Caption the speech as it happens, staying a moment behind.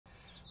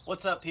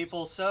What's up,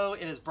 people? So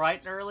it is bright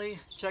and early.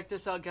 Check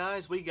this out,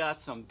 guys. We got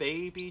some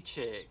baby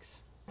chicks.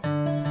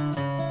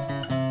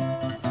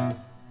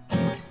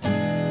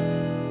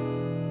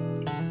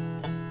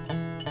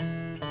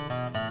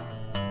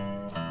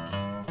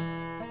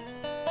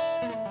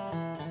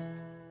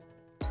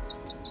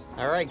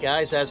 Alright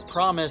guys, as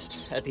promised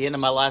at the end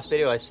of my last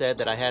video, I said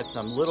that I had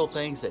some little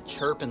things that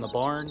chirp in the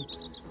barn.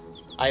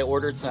 I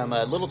ordered some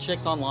little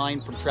chicks online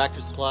from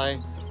Tractor Supply.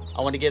 I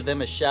want to give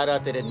them a shout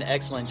out. They did an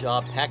excellent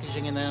job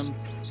packaging in them.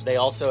 They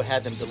also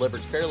had them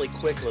delivered fairly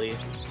quickly.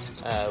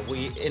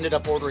 We ended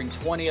up ordering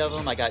 20 of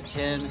them. I got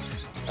 10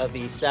 of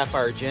the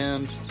Sapphire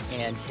Gems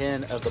and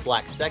 10 of the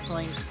Black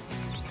Sexlings.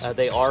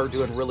 They are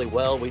doing really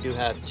well. We do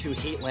have 2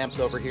 heat lamps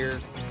over here.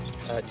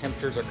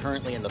 Temperatures are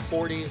currently in the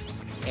 40s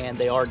and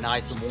they are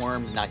nice and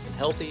warm, nice and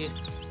healthy.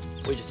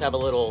 We just have a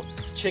little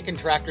chicken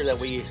tractor that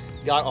we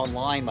got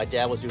online. My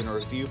dad was doing a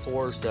review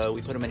for, so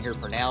we put them in here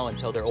for now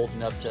until they're old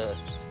enough to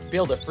be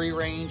able to free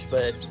range.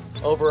 But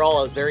overall,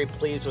 I was very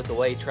pleased with the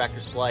way Tractor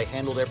Supply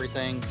handled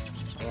everything,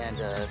 and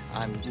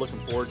I'm looking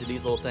forward to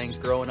these little things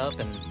growing up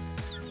and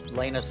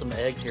laying us some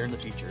eggs here in the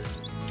future.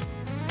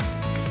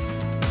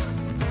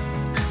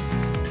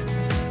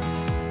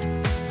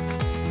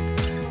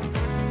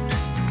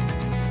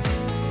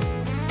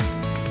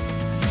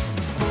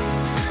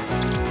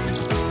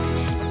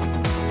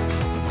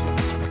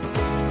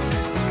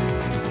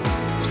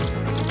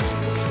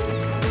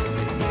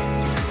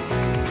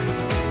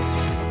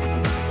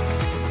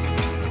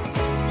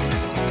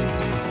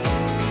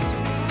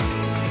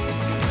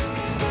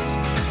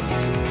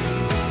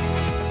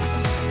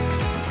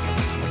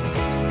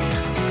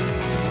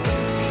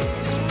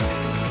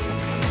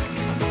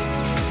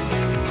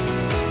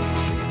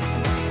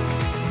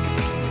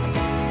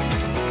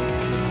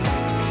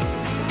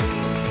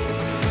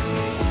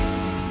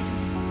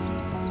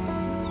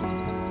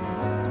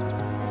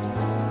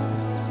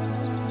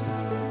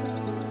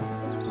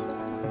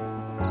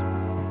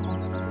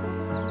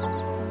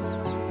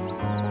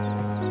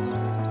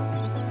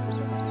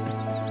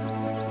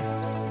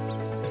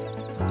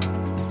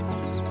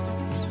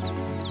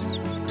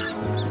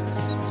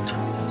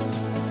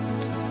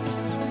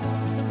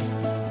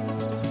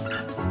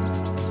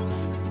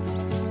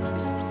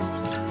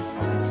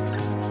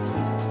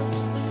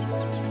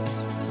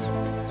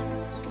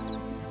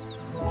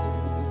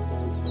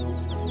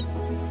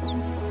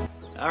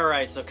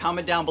 Alright, so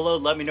comment down below,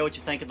 let me know what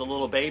you think of the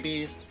little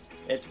babies.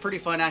 It's pretty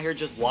fun out here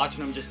just watching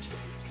them just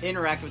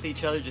interact with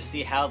each other, just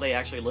see how they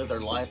actually live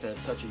their life as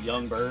such a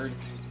young bird.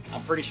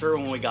 I'm pretty sure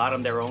when we got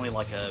them they were only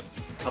like a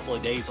couple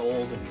of days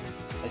old, and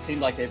it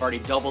seemed like they've already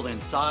doubled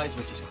in size,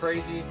 which is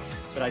crazy.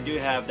 But I do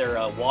have their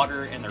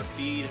water and their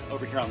feed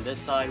over here on this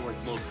side where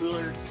it's a little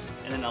cooler.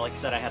 And then like I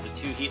said, I have the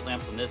 2 heat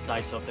lamps on this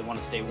side, so if they want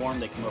to stay warm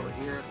they come over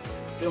here.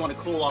 If they want to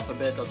cool off a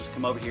bit, they'll just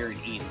come over here and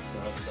eat and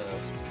stuff. So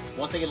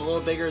once they get a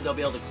little bigger, they'll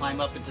be able to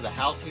climb up into the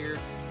house here.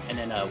 And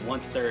then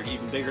once they're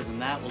even bigger than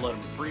that, we'll let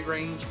them free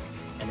range.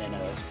 And then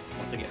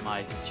once I get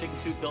my chicken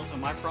coop built on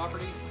my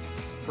property,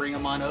 bring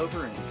them on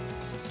over and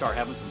start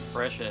having some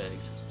fresh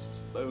eggs.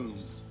 Boom.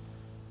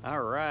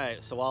 All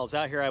right, so while I was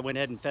out here, I went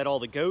ahead and fed all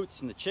the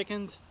goats and the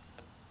chickens.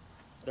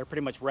 They're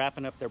pretty much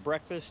wrapping up their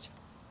breakfast.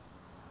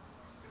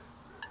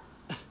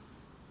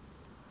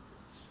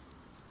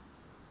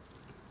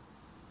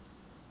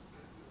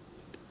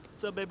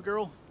 What's up, baby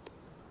girl?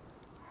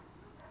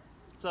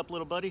 What's up,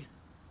 little buddy?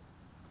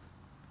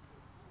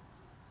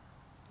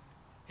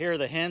 Here are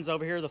the hens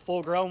over here, the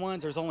full-grown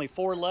ones. There's only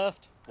 4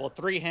 left. Well,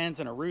 3 hens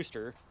and a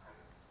rooster.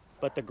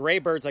 But the gray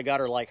birds I got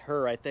are like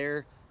her right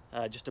there.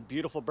 Just a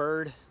beautiful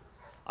bird.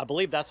 I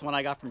believe that's the one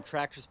I got from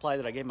Tractor Supply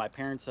that I gave my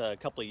parents a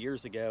couple of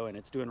years ago, and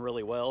it's doing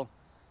really well.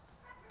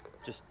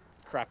 Just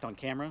cracked on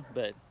camera,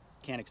 but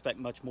can't expect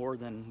much more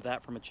than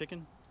that from a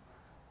chicken.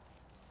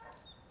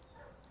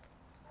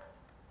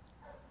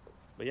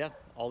 But yeah,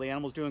 all the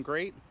animals doing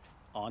great.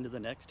 On to the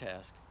next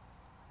task.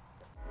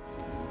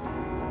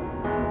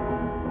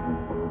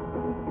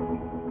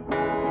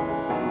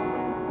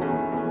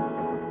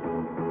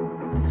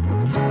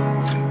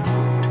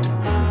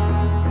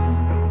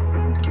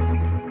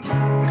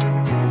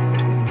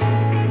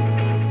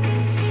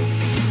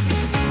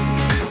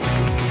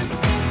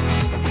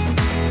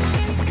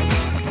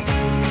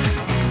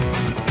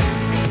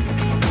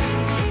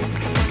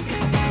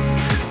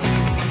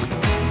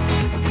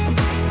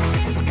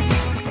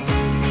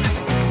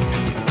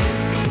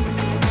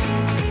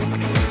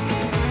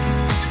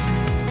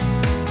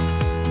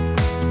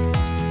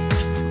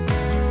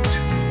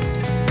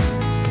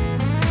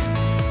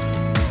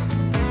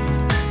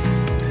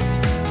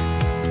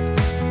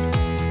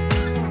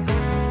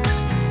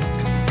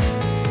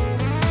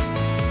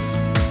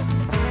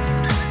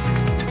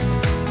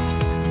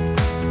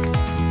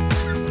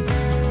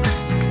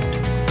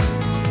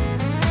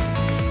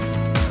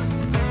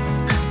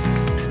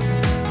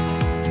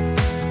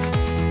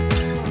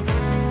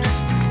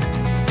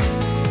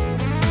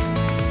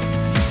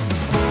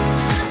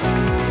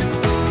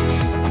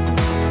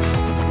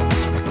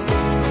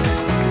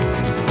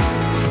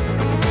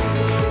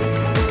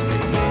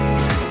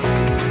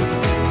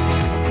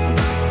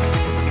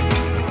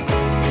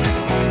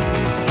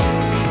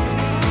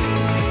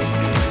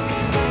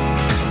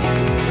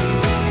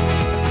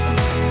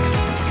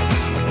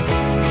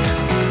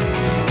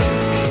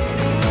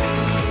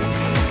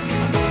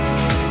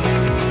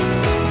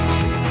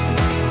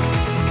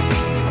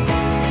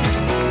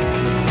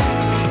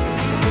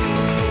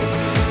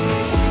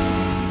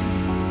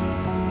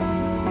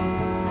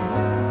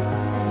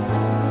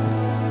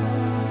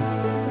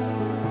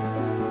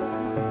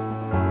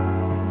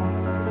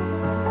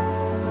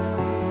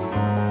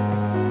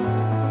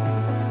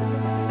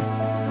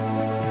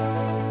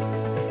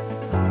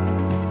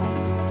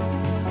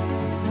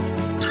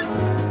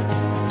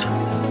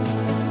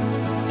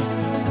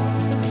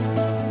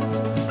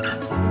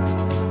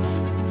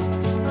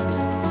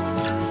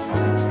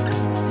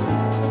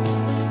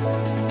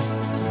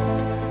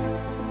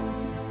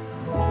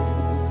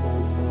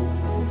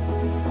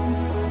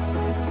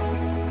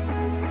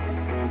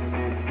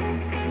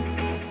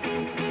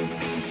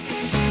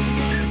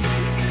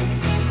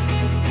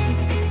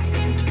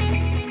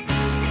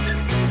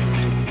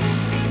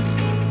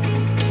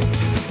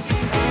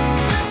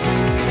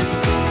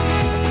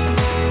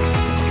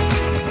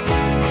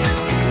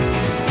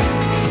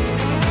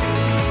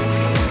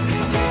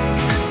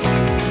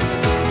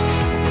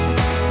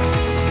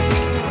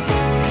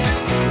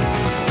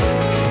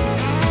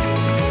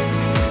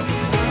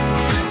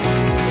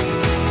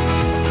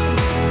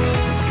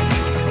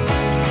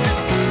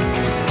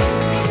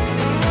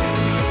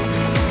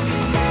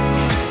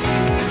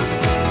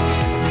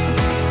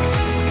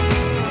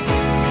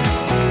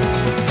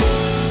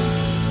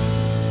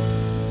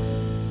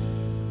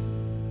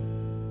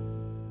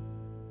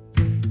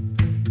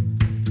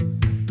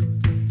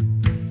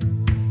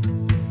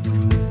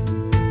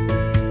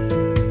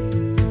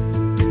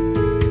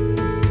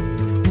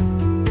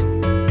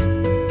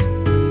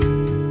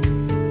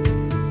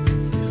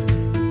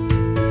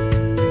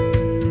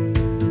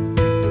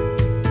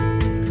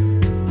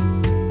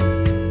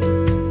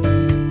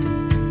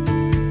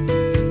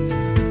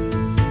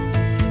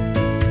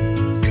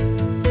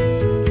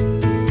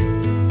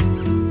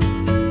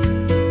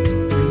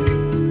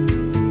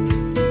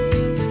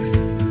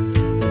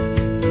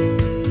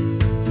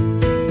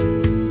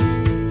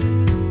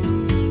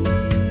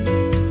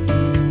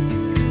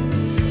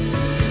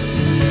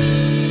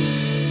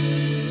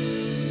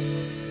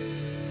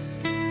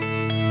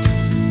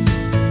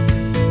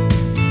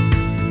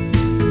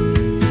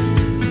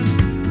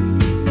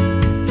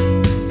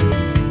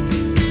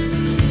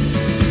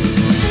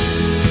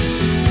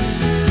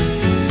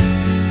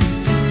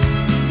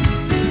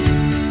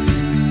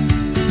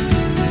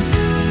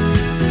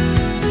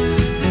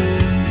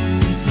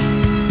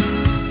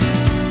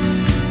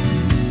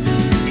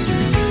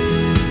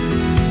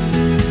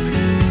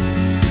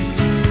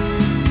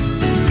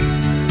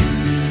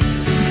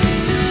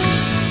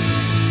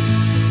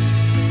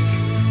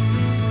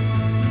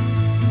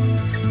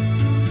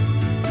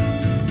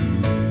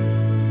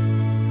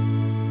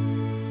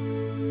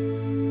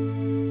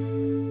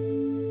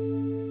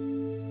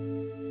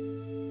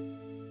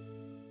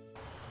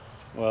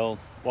 Well,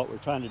 what we're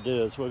trying to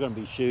do is we're going to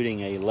be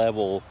shooting a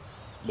level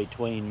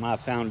between my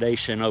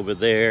foundation over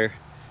there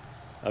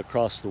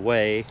across the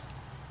way,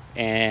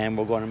 and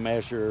we're going to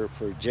measure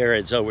for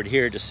Jared's over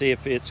here to see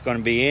if it's going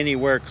to be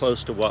anywhere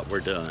close to what we're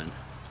doing.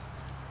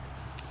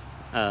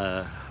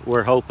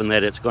 We're hoping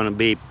that it's going to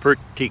be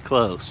pretty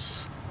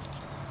close.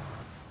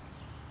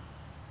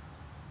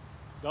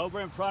 Go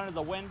over in front of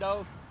the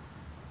window.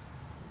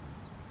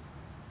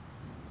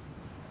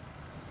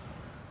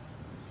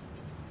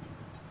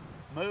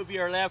 Move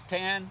your left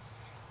hand.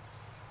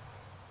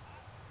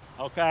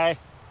 Okay.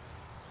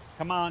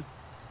 Come on.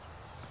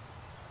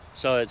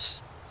 So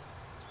it's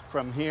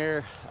from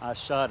here, I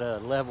shot a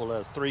level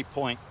of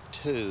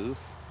 3.2.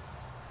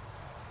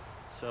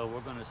 So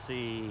we're going to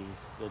see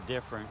the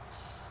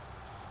difference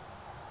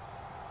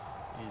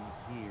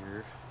in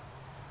here.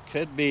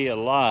 Could be a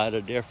lot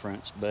of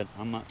difference, but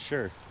I'm not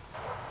sure.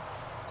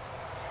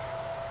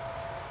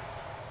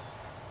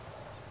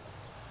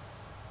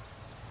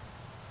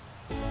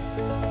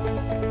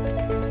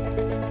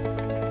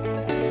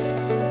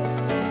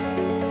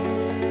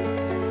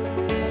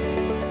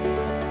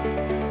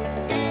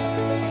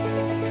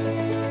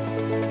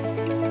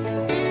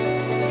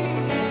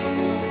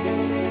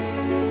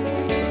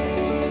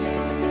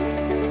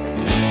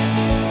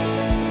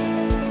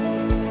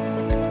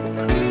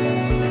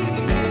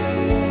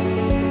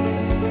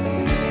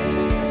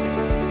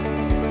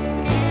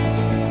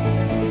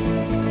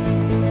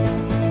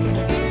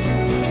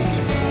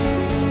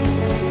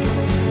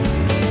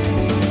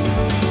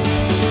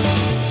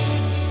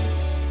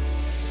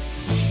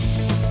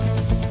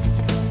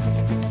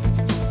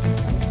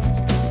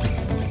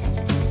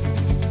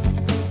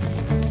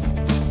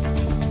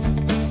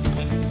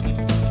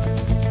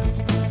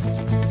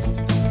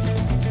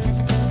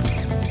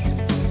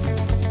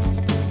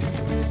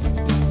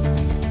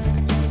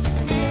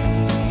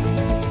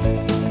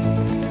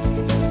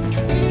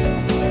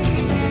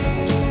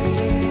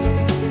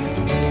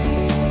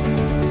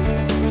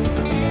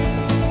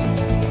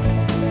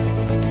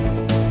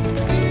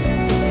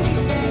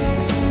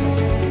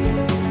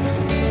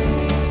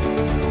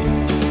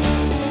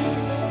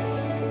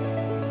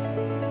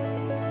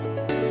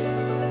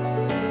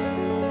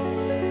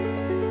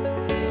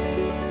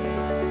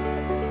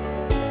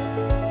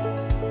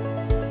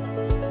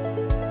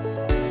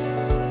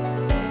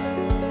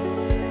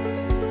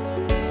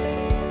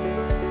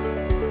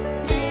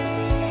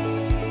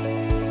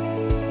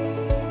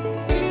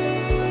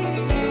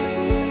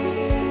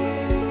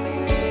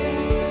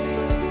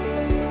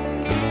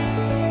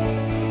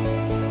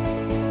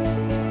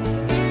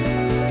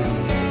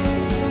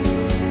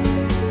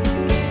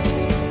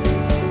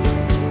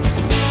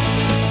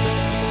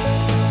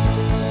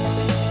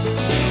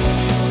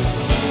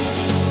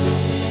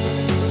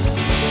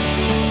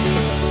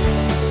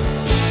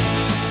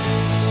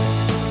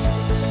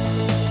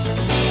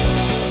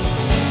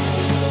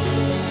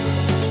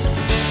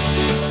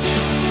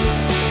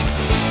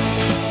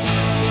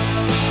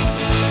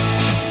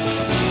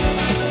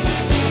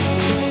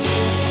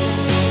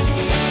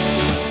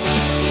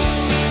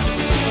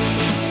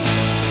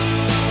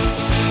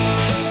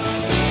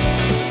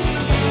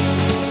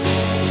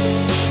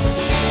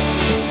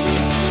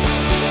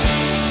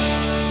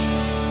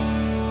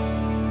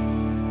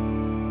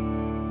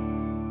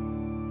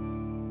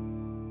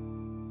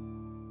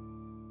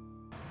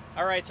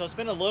 All right, so it's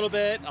been a little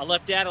bit. I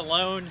left Dad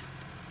alone.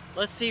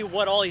 Let's see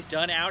what all he's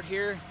done out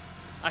here.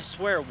 I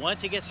swear,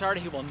 once he gets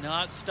started, he will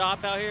not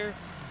stop out here.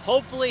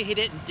 Hopefully he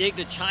didn't dig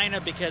to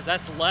China, because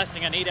that's the last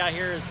thing I need out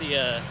here is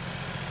the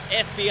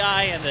FBI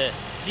and the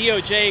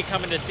DOJ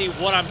coming to see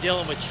what I'm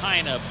dealing with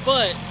China.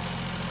 But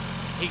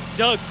he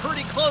dug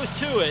pretty close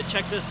to it.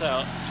 Check this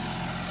out.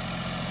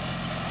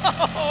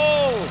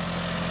 Oh!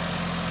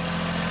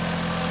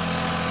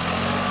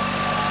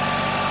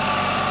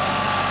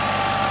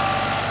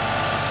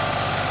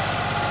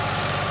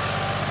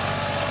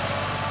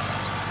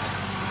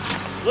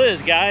 Look at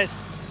this, guys.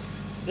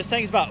 This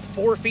thing's about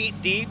 4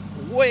 feet deep,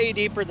 way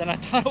deeper than I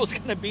thought it was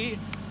gonna be,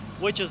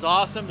 which is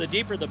awesome. The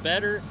deeper, the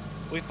better.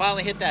 We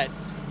finally hit that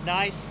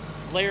nice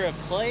layer of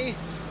clay.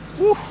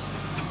 Woo!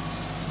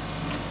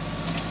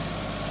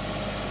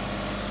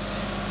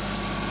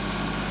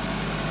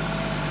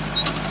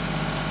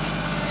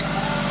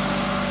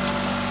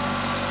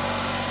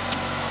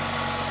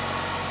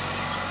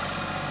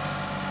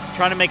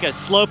 Trying to make a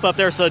slope up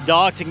there so the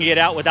dogs can get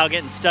out without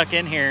getting stuck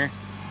in here.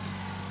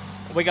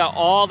 We got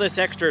all this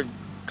extra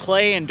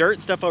clay and dirt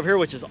and stuff over here,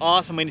 which is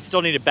awesome. We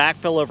still need a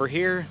backfill over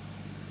here.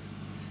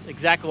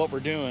 Exactly what we're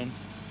doing.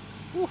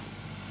 Whew.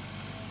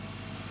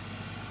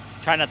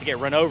 Try not to get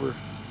run over.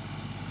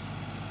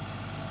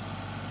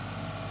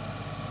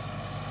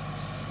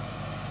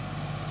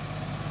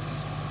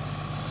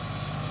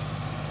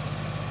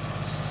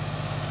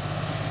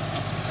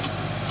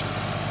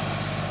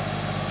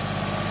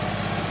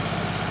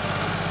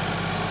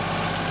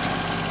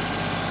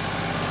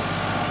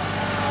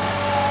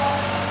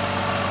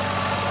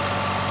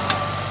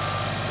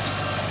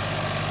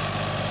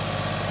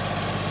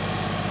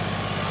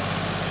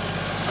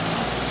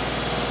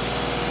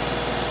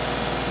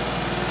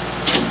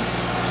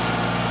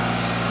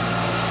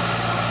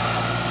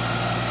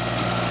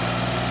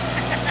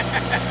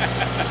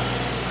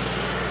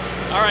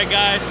 right,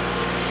 guys.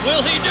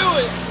 Will he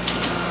do it?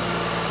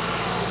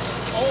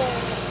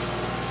 Oh.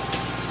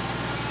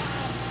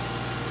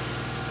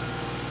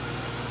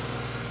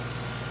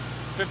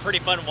 It's been pretty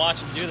fun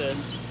watching him do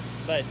this.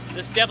 But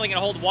this is definitely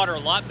gonna hold water a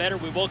lot better.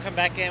 We will come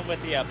back in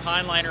with the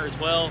pine liner as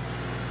well.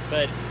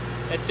 But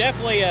it's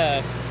definitely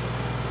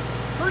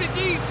pretty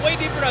deep, way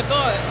deeper than I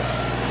thought.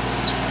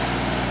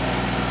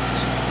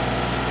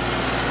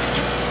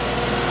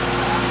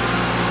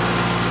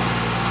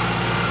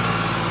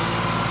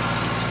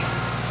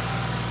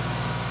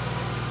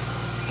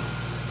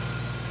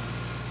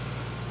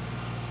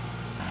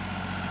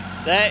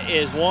 That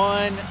is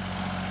one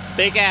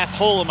big ass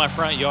hole in my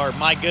front yard,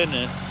 my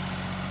goodness.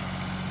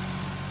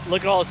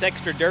 Look at all this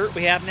extra dirt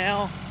we have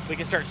now. We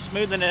can start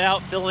smoothing it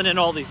out, filling in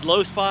all these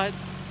low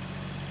spots.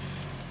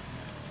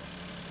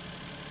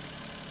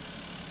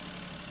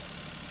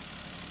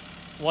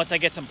 Once I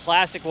get some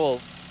plastic,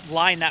 we'll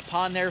line that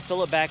pond there,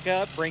 fill it back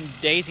up, bring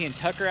Daisy and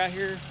Tucker out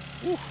here.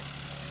 Whew,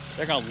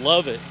 they're gonna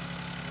love it.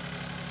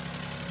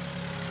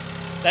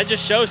 That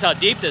just shows how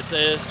deep this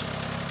is.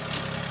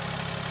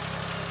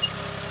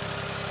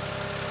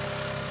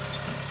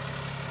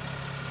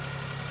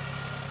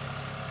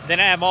 Then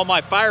I have all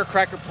my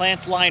firecracker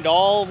plants lined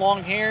all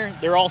along here.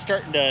 They're all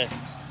starting to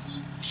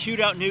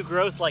shoot out new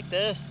growth like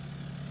this.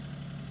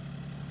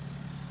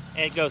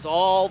 And it goes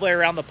all the way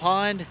around the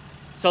pond.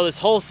 So this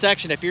whole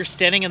section, if you're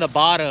standing in the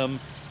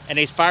bottom and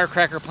these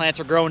firecracker plants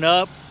are growing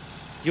up,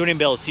 you won't even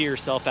be able to see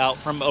yourself out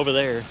from over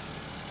there.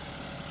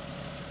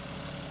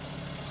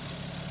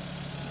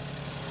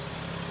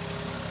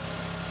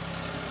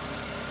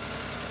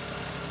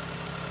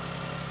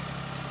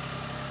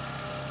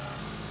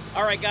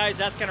 All right, guys,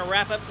 that's gonna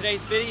wrap up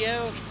today's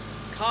video.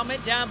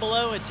 Comment down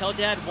below and tell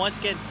Dad once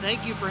again,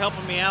 thank you for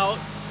helping me out.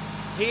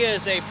 He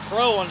is a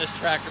pro on this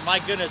tractor. My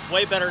goodness,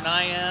 way better than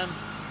I am.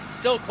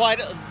 Still quite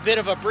a bit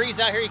of a breeze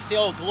out here. You can see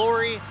Old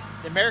Glory,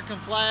 the American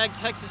flag,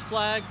 Texas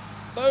flag.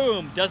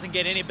 Boom, doesn't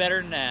get any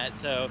better than that.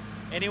 So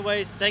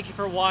anyways, thank you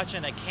for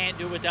watching. I can't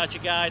do it without you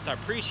guys. I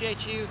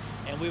appreciate you,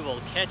 and we will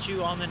catch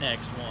you on the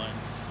next one.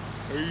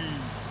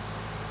 Peace.